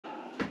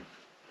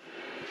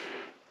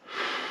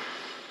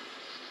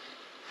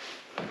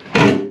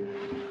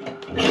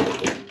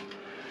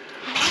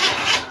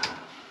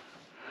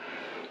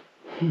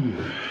That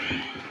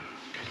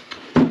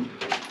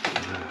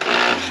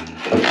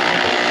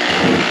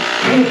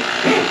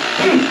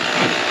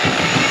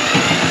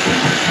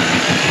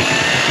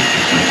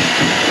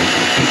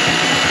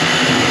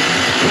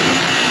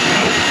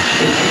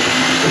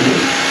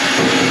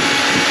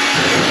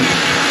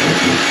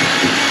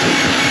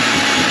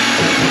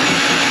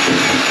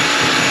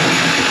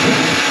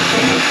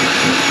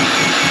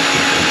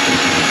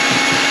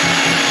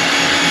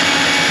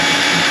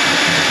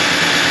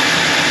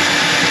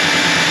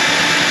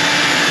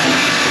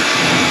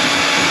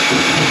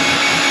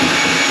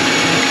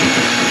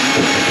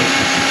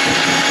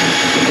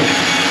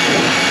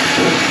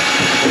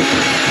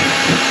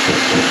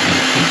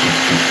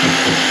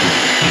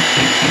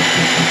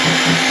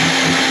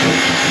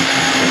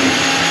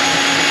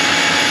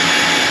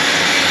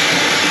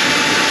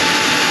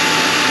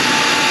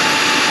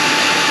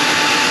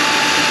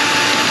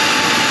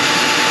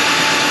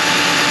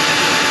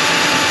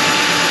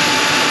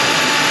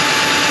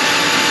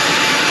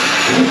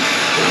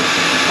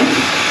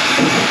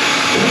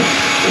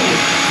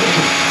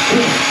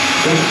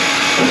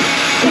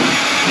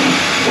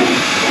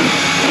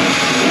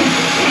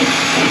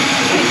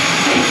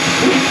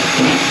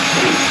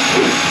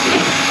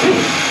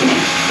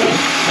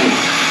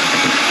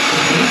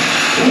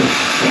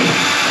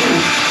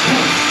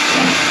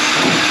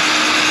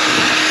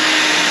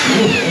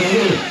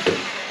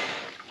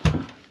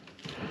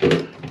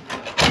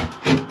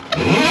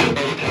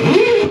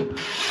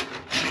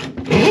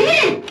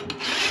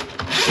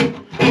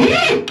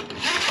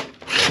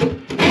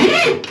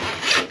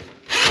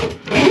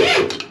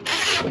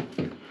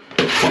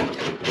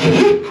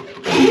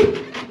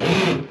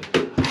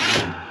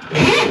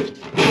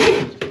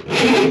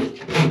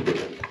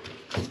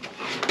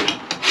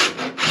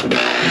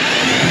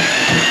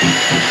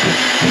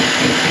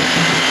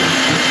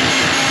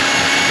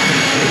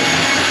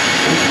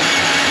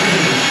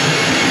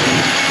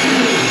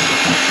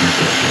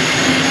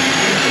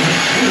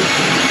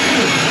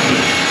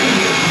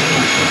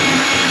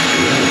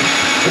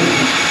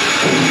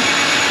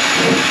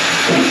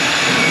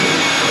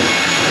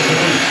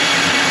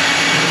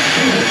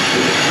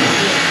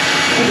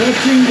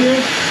thing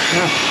there,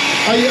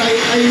 I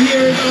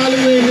hear it all the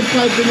way in the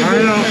pipe in the I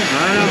know.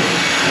 Wow.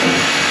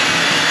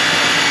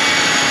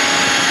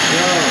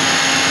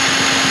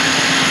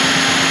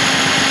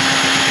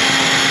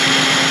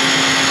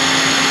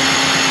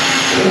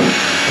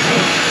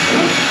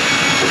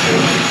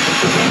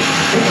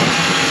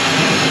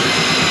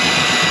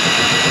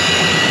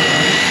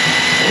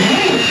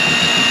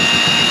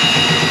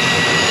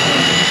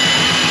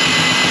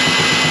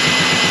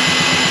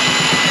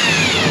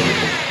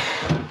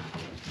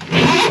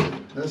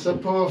 That's a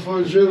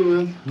powerful drill,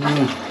 man.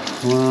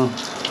 Well,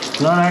 it's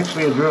not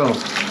actually a drill.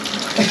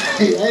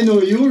 I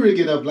know you rig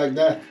it up like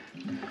that.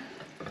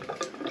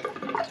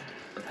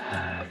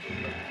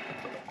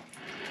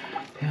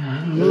 Yeah, I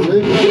don't know.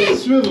 It's a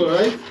swivel,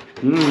 right?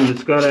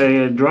 It's got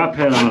a drop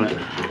head on it.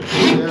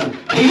 Yeah.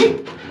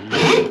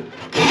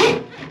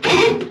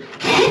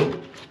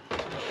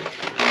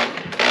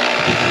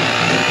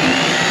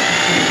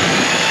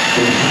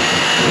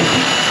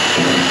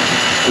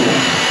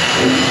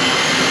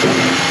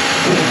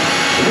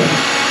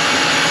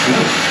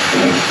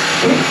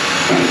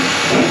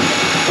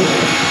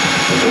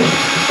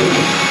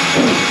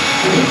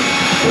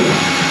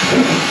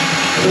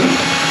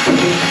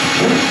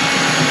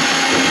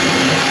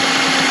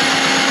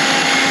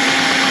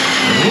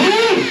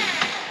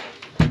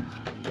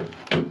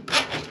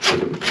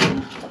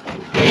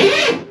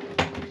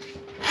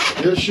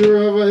 You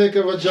sure have a heck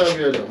of a job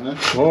here though, huh?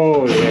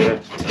 Oh yeah.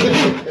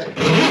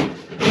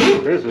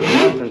 This is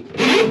nothing.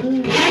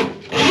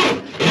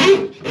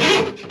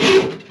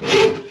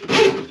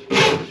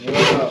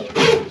 Wow.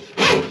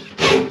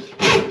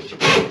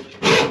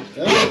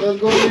 Yeah,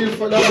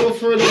 that go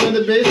further than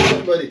the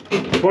basement, buddy.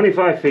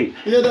 25 feet.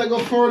 Yeah, that go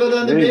further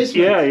than the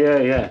basement.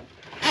 Yeah.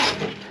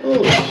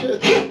 Oh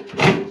shit.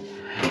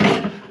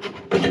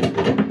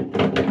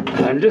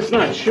 I'm just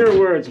not sure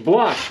where it's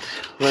blocked.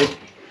 Like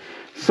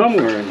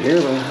somewhere in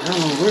here, but I don't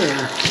know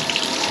where.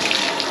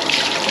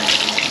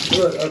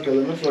 Good. Okay,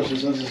 let me flush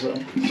this into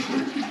something.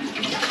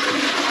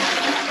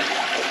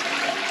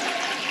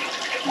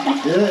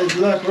 Yeah, it's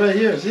locked right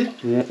here, see?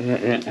 Yeah.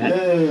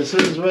 Yeah, so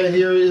it's right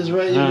here, it's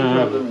right here the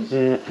problem is.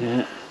 Yeah.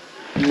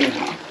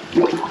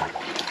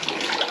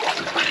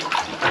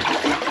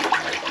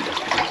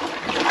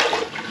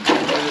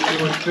 Too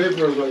much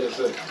paper is what you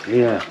said.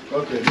 Yeah.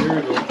 Okay, here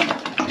we go.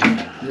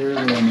 Here we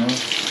go now.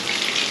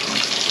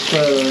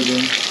 Try that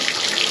again.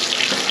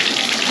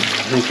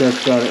 I think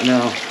that's got it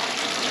now.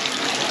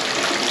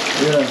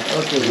 Yeah,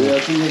 okay, yeah, I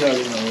think you got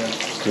it now,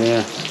 yeah.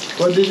 Yeah.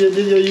 But did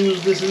you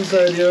use this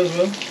inside here as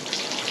well?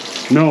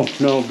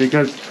 No,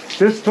 because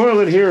this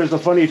toilet here is a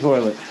funny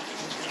toilet.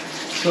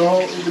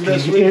 So the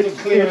best way to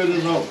clear it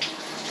is out.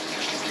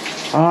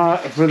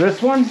 For this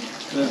one?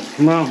 Yeah.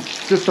 No,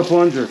 just a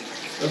plunger.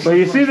 But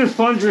you see this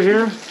plunger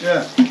here?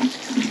 Yeah.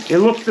 It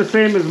looks the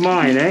same as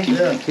mine, eh?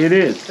 Yeah. It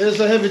is. It's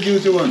a heavy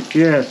duty one.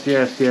 Yes,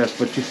 yes, yes.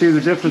 But you see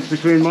the difference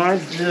between mine?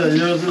 Yeah,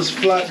 yours is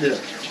flat there.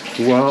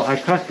 Well, I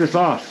cut this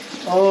off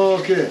Oh,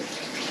 okay.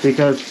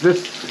 because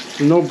this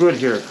is no good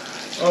here.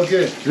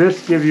 Okay.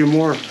 This gives you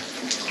more.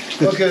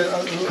 Okay.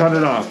 Cut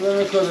it off. Let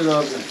me cut it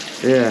off then.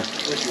 Yeah.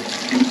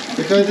 Okay.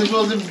 Because this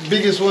was the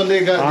biggest one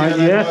they got there.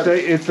 and I Yes, bought-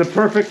 it's a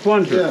perfect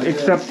plunger. Yeah,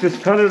 Except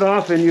just cut it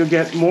off and you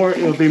get more.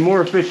 It'll be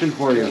more efficient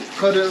for you.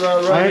 Cut it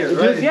right here,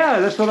 right? Yeah,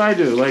 that's what I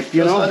do. Like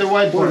you That's know, on the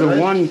white what board, is it? right?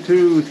 1,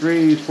 2,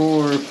 3,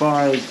 4,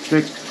 5,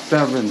 6,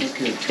 7,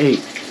 Okay. 8.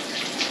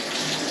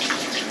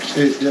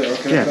 Yeah,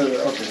 okay. Yeah. Cut it,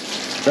 okay.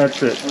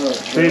 That's it. All right.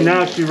 See,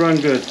 now she run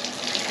good.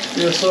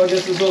 Yeah, so I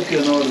guess it's okay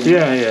now. then.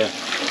 Yeah, yeah.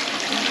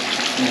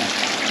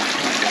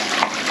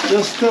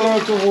 Just tell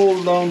her to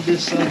hold down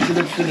this until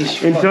it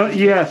finishes. Until,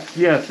 yes,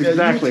 Yeah, you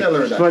exactly. tell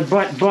her that.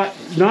 But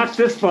not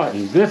this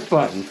button. This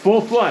button,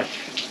 full flush.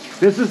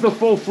 This is the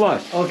full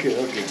flush. Okay,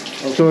 okay.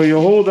 So you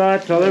hold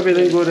that till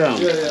everything go down.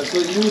 Yeah, yeah. So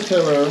you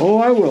tell her Oh,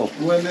 I will.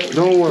 when it,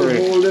 Don't worry.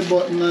 to hold the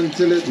button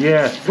until it.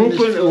 Yes, poop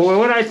finish and, well,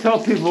 what I tell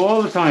people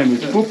all the time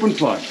is poop and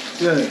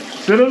flush. Yeah, yeah.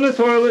 Sit on the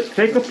toilet,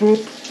 take a poop,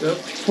 Yep.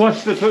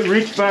 flush the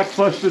reach back,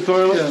 flush the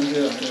toilet, Yeah,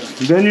 yeah,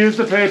 yeah. then use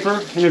the paper.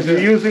 And if you're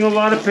Yeah. using a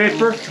lot of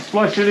paper,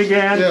 flush it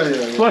again. Yeah, yeah,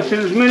 yeah. Flush it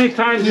as many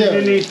times Yeah, as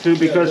you need to yeah,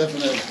 because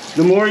definitely.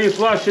 the more you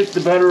flush it, the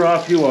better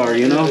off you are,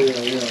 you know? Yeah,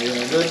 yeah,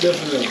 yeah.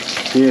 Definitely.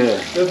 Yeah.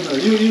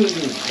 Definitely. You.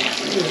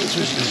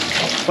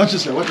 Watch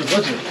yourself, watch it,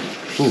 watch it.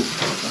 Ooh, I'm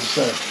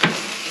sorry.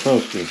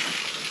 okay.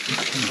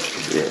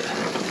 Yeah.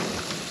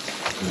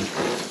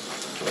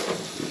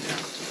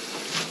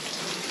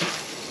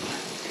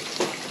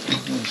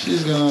 Yeah,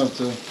 she's gonna have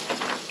to.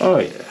 Oh,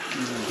 yeah.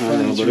 I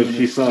know, but if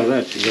she saw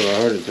that, she'd have a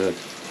heart attack.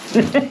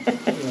 Yeah,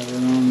 you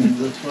know, I mean,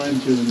 that's fine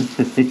tuning.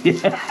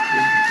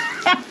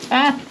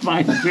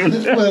 Fine tune.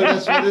 Well,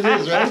 that's what it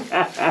is, right?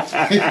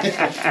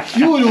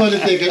 You wouldn't want to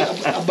take a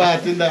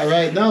bath in that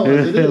right now,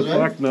 as it is,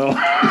 right? Fuck no.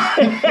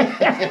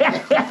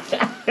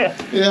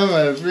 Yeah,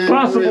 man.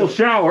 Possible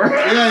shower.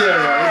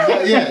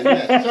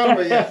 Yeah.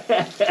 Shower,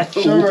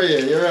 yeah,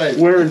 you're right.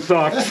 Wearing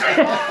socks.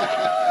 Yeah,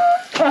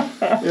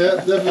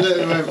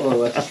 definitely right.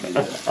 Oh, that's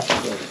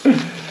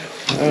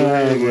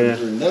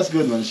That's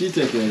good, man. She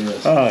take care of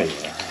yours. Oh,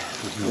 yeah.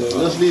 Yeah,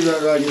 let's leave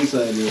that rag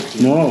inside here.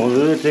 Too. No,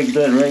 they'll take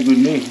that rag with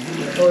me.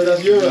 Oh,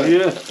 that's your rag?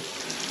 Yeah.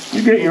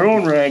 You get your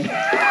own rag.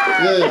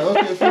 Yeah,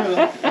 okay, fair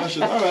enough. All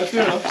right,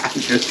 fair enough.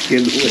 Just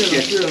kidding with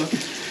you. Fair enough.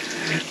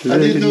 I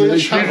didn't know you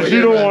shower. She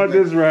don't want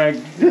this rag.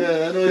 Yeah, I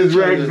know This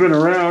rag's been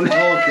around.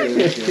 Okay.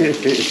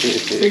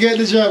 You get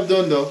the job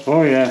done, though.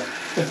 Oh, yeah.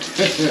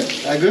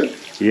 I good?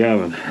 Yeah,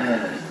 man.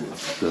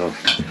 So,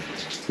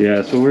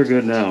 yeah, so we're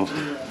good now.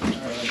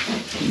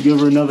 Give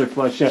her another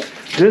flush. Yeah.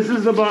 This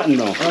is the button,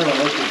 though. All right,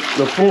 okay.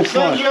 The full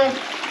flush. Sandra,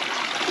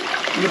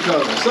 look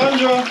out.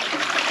 Sandra,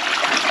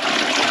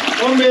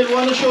 one minute,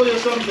 want to show you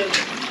something.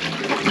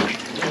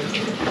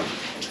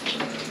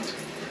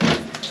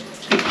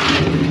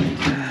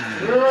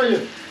 Where are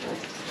you?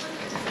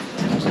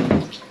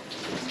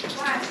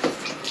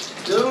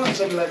 You don't want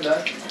something like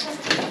that.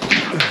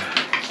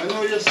 I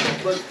know you're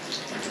sick, but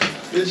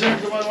the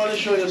gentleman want to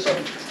show you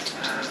something.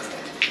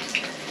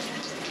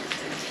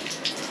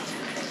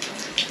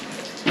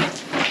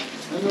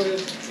 I know you're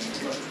sick.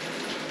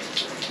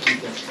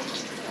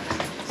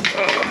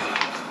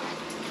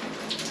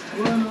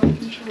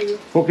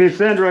 Okay,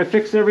 Sandra, I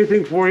fixed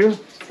everything for you.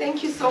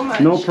 Thank you so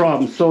much. No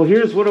problem. So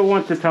here's what I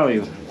want to tell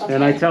you.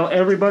 And I Okay. tell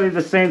everybody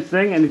the same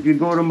thing. And if you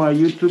go to my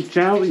YouTube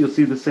channel, you'll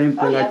see the same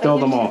thing. I tell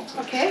them all.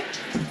 Okay.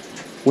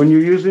 When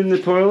you're using the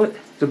toilet,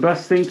 the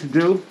best thing to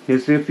do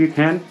is, if you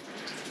can,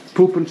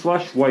 poop and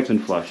flush, wipe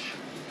and flush.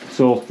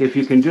 So if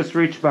you can just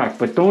reach back.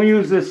 But don't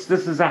use this.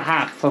 This is a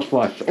half a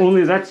flush.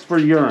 Only that's for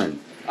urine.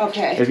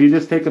 Okay. If you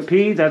just take a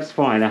pee, that's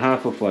fine, a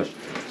half a flush.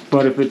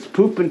 But if it's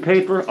poop and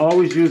paper,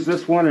 always use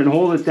this one and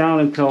hold it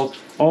down until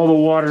all the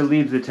water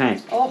leaves the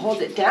tank. Oh,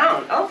 hold it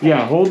down. Okay.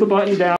 Yeah, hold the button down.